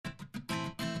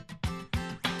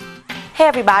Hey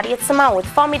everybody, it's Simone with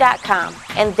Foamy.com,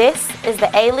 and this is the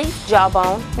Aliph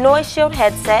Jawbone Noise Shield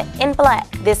headset in black.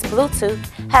 This Bluetooth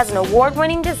has an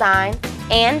award-winning design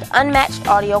and unmatched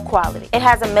audio quality. It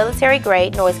has a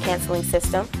military-grade noise-canceling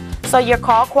system, so your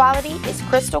call quality is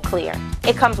crystal clear.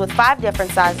 It comes with 5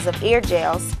 different sizes of ear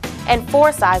gels and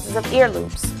 4 sizes of ear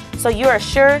loops, so you're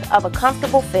assured of a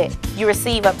comfortable fit. You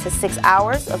receive up to 6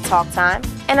 hours of talk time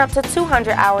and up to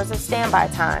 200 hours of standby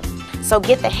time. So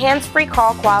get the hands-free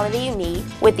call quality you need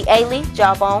with the Aliph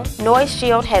Jawbone Noise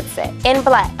Shield headset in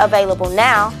black, available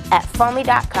now at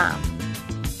Foamy.com.